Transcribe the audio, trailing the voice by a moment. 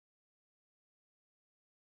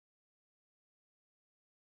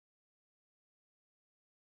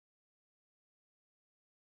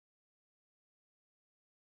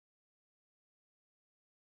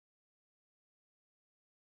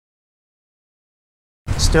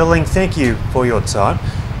Stirling, thank you for your time.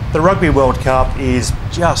 The Rugby World Cup is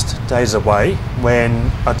just days away. When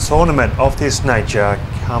a tournament of this nature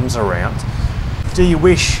comes around, do you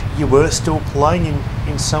wish you were still playing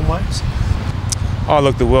in some ways? Oh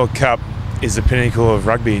look, the World Cup is the pinnacle of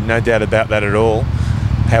rugby, no doubt about that at all.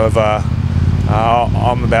 However,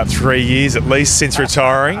 I'm about 3 years at least since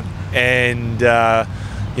retiring, and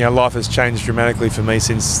life has changed dramatically for me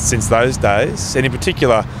since those days. And in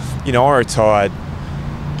particular, I retired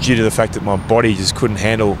due to the fact that my body just couldn't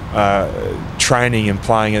handle training and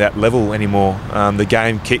playing at that level anymore. The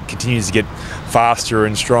game continues to get faster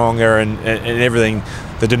and stronger, and everything.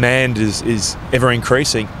 The demand is ever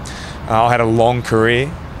increasing. I had a long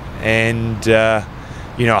career, and I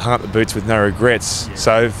hung up the boots with no regrets. Yeah.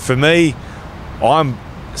 So for me, I'm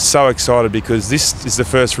so excited because this is the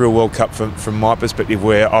first real World Cup from my perspective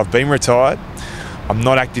where I've been retired. I'm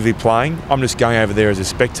not actively playing. I'm just going over there as a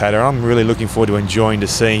spectator. I'm really looking forward to enjoying to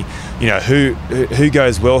see, who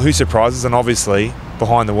goes well, who surprises, and obviously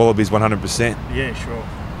behind the Wallabies 100%. Yeah, sure.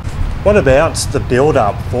 What about the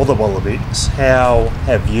build-up for the Wallabies? How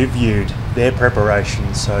have you viewed their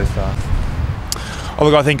preparation so far? Oh,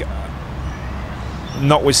 look, I think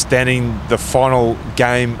notwithstanding the final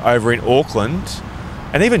game over in Auckland,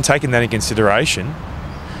 and even taking that in consideration,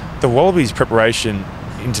 the Wallabies' preparation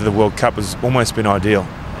into the World Cup has almost been ideal.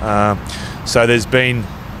 So there's been,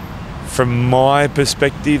 from my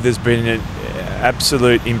perspective, there's been an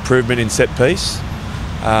absolute improvement in set piece.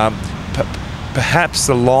 Perhaps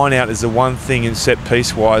the line out is the one thing in set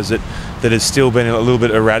piece wise that has still been a little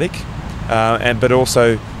bit erratic, but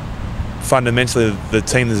also fundamentally the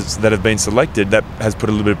teams that have been selected, that has put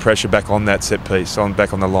a little bit of pressure back on that set piece,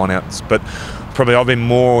 back on the line outs. But probably I've been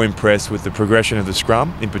more impressed with the progression of the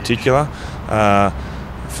scrum in particular.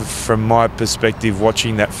 From my perspective,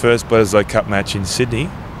 watching that first Bledisloe Cup match in Sydney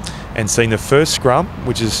and seeing the first scrum,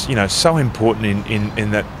 which is so important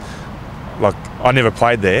in that, like, I never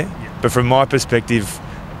played there, but from my perspective,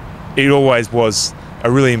 it always was a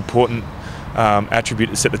really important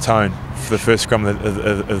attribute to set the tone for the first scrum of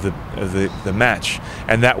the match.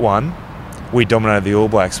 And that one, we dominated the All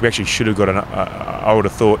Blacks. We actually should have got I would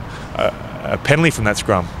have thought, a penalty from that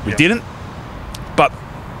scrum. We didn't, but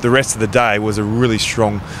the rest of the day was a really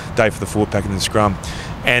strong day for the forward pack in the scrum.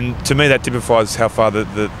 And to me, that typifies how far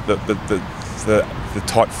the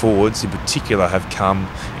tight forwards in particular have come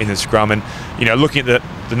in the scrum. And looking at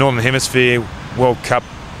the Northern Hemisphere World Cup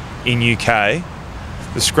in UK,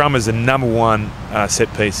 the scrum is the number one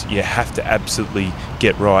set piece you have to absolutely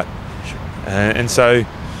get right. And so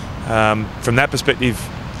from that perspective,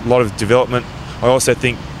 a lot of development. I also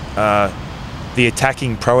think the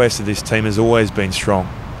attacking prowess of this team has always been strong.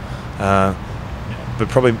 But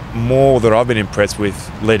probably more that I've been impressed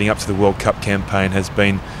with leading up to the World Cup campaign has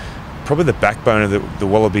been probably the backbone of the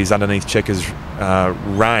Wallabies underneath Cheika's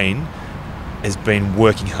reign has been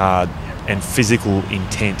working hard and physical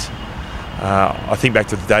intent. I think back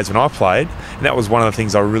to the days when I played, and that was one of the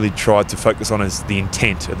things I really tried to focus on, is the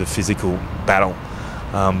intent of the physical battle.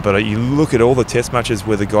 But you look at all the test matches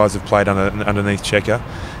where the guys have played underneath Cheika,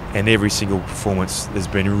 and every single performance there's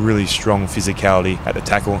been really strong physicality at the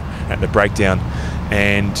tackle, at the breakdown,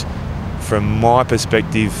 and from my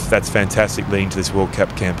perspective that's fantastic leading to this World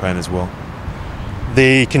Cup campaign as well.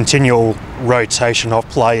 The continual rotation of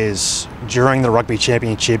players during the Rugby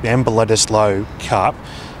Championship and Bledisloe Cup,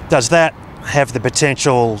 does that have the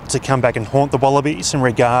potential to come back and haunt the Wallabies in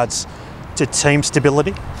regards to team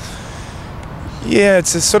stability? Yeah,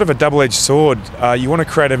 it's a sort of a double-edged sword. You want to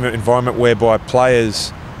create an environment whereby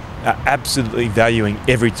players are absolutely valuing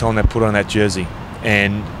every time they put on that jersey,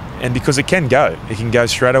 and because it can go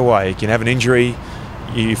straight away. You can have an injury,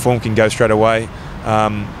 your form can go straight away,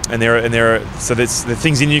 and there are so there's the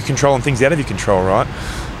things in your control and things out of your control, right?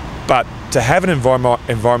 But to have an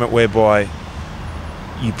environment whereby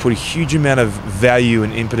you put a huge amount of value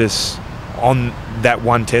and impetus on that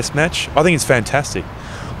one test match, I think it's fantastic.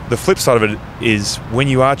 The flip side of it is when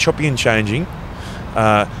you are chopping and changing,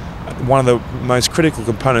 one of the most critical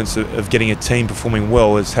components of getting a team performing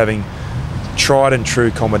well is having tried and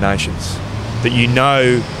true combinations that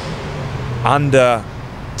under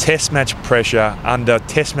test match pressure, under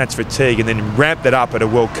test match fatigue, and then ramp that up at a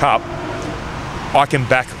World Cup, I can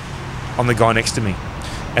back on the guy next to me.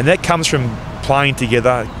 And that comes from playing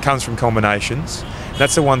together, comes from combinations.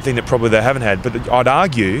 That's the one thing that probably they haven't had. But I'd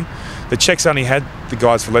argue the Czechs only had the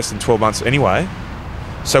guys for less than 12 months anyway.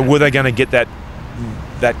 So were they going to get that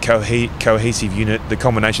cohesive unit, the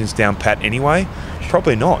combinations down pat anyway?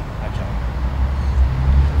 Probably not.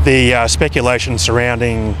 The speculation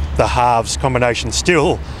surrounding the halves combination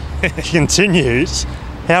still continues.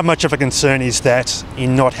 How much of a concern is that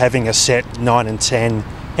in not having a set 9 and 10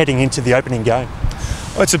 heading into the opening game?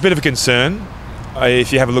 Well, it's a bit of a concern.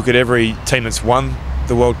 If you have a look at every team that's won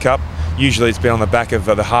the World Cup, usually it's been on the back of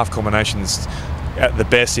the half combinations at the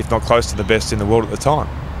best, if not close to the best in the world at the time.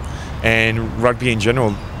 And rugby in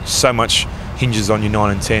general, so much hinges on your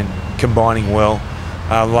 9 and 10 combining well.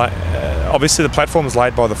 Obviously the platform is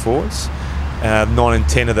laid by the forwards. 9 and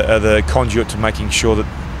 10 are the conduit to making sure that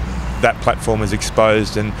platform is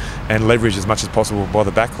exposed and leveraged as much as possible by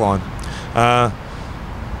the back line.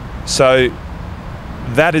 So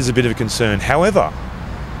that is a bit of a concern. However,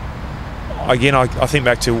 again, I think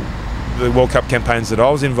back to the World Cup campaigns that I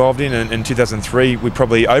was involved in. In 2003, we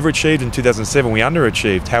probably overachieved. In 2007, we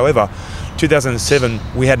underachieved. However, 2007,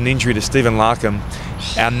 we had an injury to Stephen Larkham,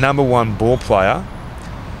 our #1 ball player,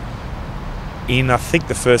 in I think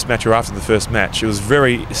the first match or after the first match. It was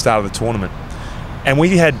very start of the tournament. And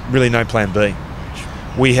we had really no plan B.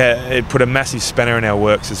 It put a massive spanner in our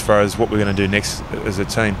works as far as what we're going to do next as a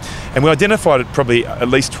team. And we identified it probably at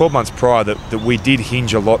least 12 months prior that we did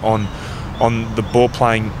hinge a lot on the ball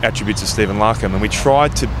playing attributes of Stephen Larkham, and we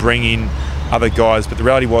tried to bring in other guys, but the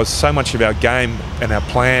reality was so much of our game and our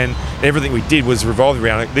plan, everything we did was revolved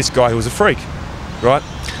around this guy who was a freak, right?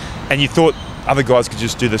 And you thought other guys could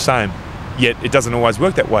just do the same, yet it doesn't always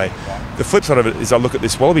work that way. The flip side of it is I look at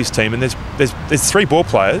this Wallabies team, and there's 3 ball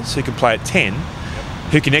players who can play at 10,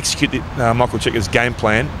 who can execute Michael Cheika's game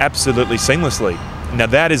plan absolutely seamlessly. Now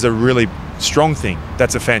that is a really strong thing.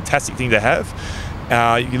 That's a fantastic thing to have.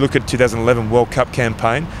 You look at 2011 World Cup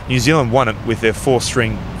campaign, New Zealand won it with their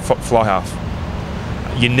 4-string fly half.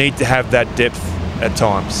 You need to have that depth at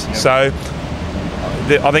times. Yep. So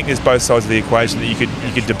I think there's both sides of the equation that you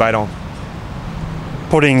could debate on.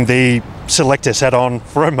 Putting the selector's hat on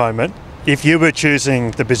for a moment, if you were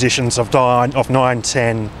choosing the positions of 9,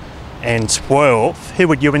 10 and 12, who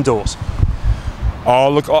would you endorse?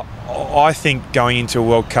 Oh, look, I think going into a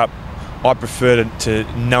World Cup, I prefer to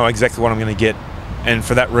know exactly what I'm going to get. And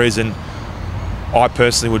for that reason, I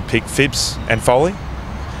personally would pick Phibbs and Foley.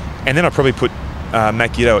 And then I'd probably put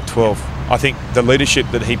Matt Giteau at 12. I think the leadership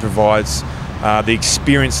that he provides, the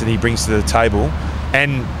experience that he brings to the table,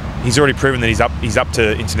 and he's already proven that he's up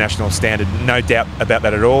to international standard, no doubt about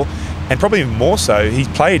that at all. And probably even more so, he's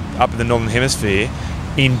played up in the Northern Hemisphere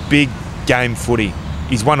in big game footy.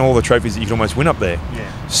 He's won all the trophies that you can almost win up there.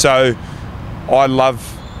 Yeah. So I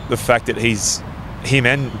love the fact that him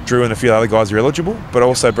and Drew and a few other guys are eligible, but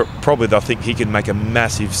also probably I think he can make a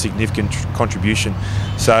massive, significant contribution.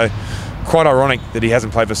 So quite ironic that he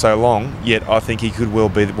hasn't played for so long, yet I think he could well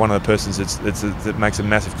be one of the persons that makes a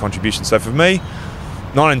massive contribution. So for me,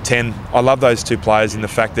 9 and 10, I love those 2 players in the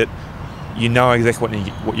fact that you know exactly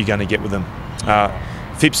what you're going to get with them.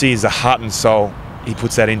 Phibbsy is the heart and soul. He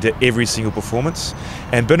puts that into every single performance.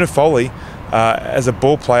 And Bernard Foley, as a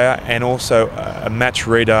ball player and also a match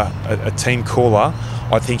reader, a team caller,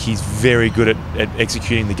 I think he's very good at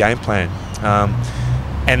executing the game plan.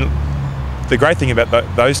 And the great thing about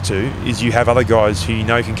those 2 is you have other guys who you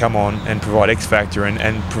know can come on and provide X factor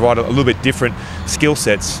and provide a little bit different skill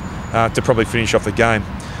sets to probably finish off the game.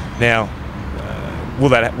 Now, will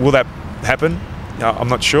that happen? I'm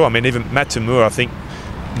not sure. I mean, even Matt Tamura, I think,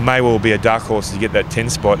 may well be a dark horse to get that 10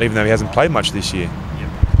 spot, even though he hasn't played much this year.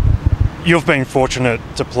 You've been fortunate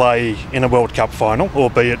to play in a World Cup final,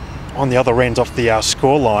 albeit on the other end of the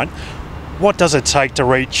scoreline. What does it take to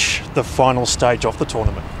reach the final stage of the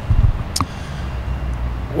tournament?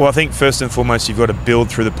 Well, I think first and foremost you've got to build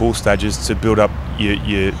through the pool stages to build up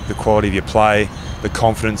the quality of your play, the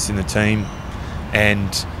confidence in the team,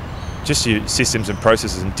 and just your systems and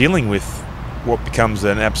processes, and dealing with what becomes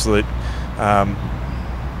an absolute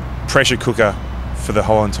pressure cooker for the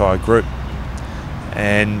whole entire group.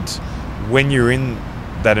 And when you're in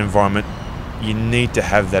that environment, you need to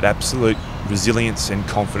have that absolute resilience and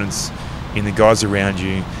confidence in the guys around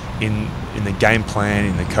you, in the game plan,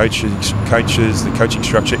 in the coaches, the coaching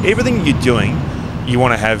structure, everything you're doing. You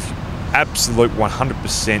want to have absolute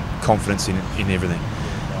 100% confidence in everything.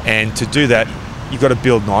 And to do that, you've got to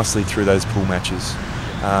build nicely through those pool matches.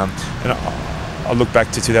 And I look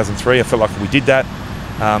back to 2003, I felt like we did that.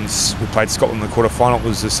 We played Scotland in the quarterfinal. It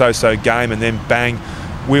was a so-so game, and then bang,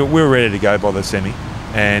 we were ready to go by the semi.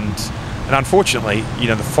 And unfortunately,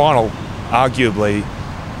 the final arguably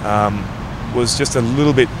was just a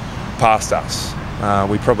little bit past us.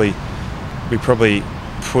 We probably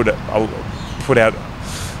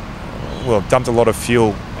dumped a lot of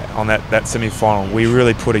fuel on that semi-final. We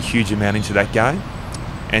really put a huge amount into that game,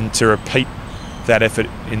 and to repeat that effort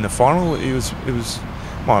in the final, it was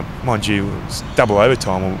mind you, it was double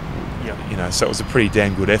overtime. So it was a pretty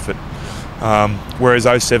damn good effort. Whereas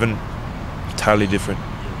 07, totally different.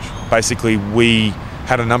 Basically, we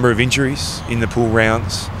had a number of injuries in the pool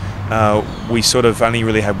rounds. We sort of only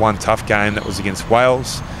really had one tough game, that was against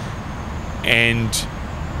Wales. And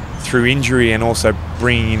through injury and also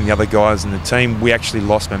bringing in the other guys in the team, we actually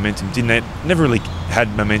lost momentum. Never really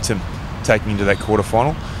had momentum taking into that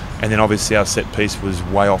quarterfinal. And then obviously our set piece was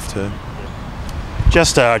way off turn.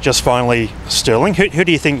 Just finally, Stirling, who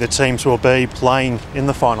do you think the teams will be playing in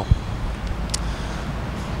the final?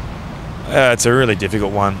 It's a really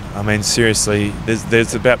difficult one. I mean, seriously,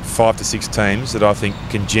 there's about 5 to 6 teams that I think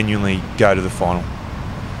can genuinely go to the final.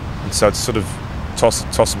 And so it's sort of toss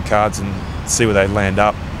some cards and see where they land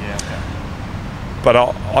up. Yeah, okay. But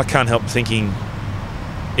I can't help thinking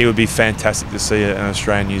it would be fantastic to see an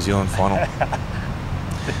Australian-New Zealand final.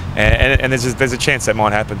 and there's a chance that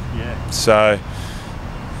might happen. Yeah. So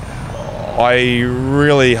I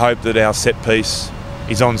really hope that our set piece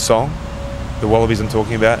is on song, the Wallabies I'm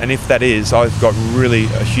talking about, and if that is, I've got really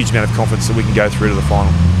a huge amount of confidence that we can go through to the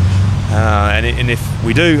final. And if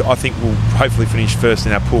we do, I think we'll hopefully finish first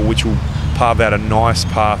in our pool, which will carve out a nice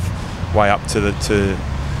pathway up to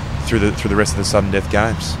through the rest of the sudden death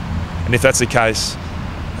games. And if that's the case,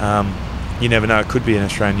 you never know, it could be an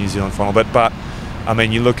Australian-New Zealand final. But I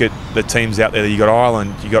mean, you look at the teams out there. You got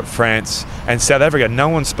Ireland, you got France, and South Africa. No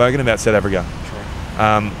one's spoken about South Africa.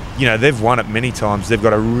 You know, they've won it many times. They've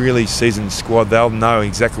got a really seasoned squad. They'll know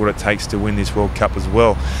exactly what it takes to win this World Cup as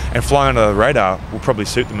well. And flying under the radar will probably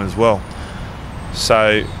suit them as well.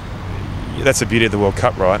 So that's the beauty of the World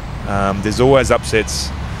Cup, right? There's always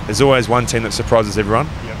upsets. There's always one team that surprises everyone.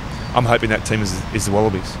 Yep. I'm hoping that team is the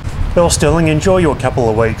Wallabies. Well, Stirling, enjoy your couple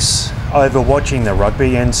of weeks over watching the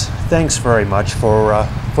rugby, and thanks very much for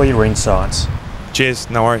your insights. Cheers,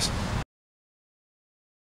 no worries.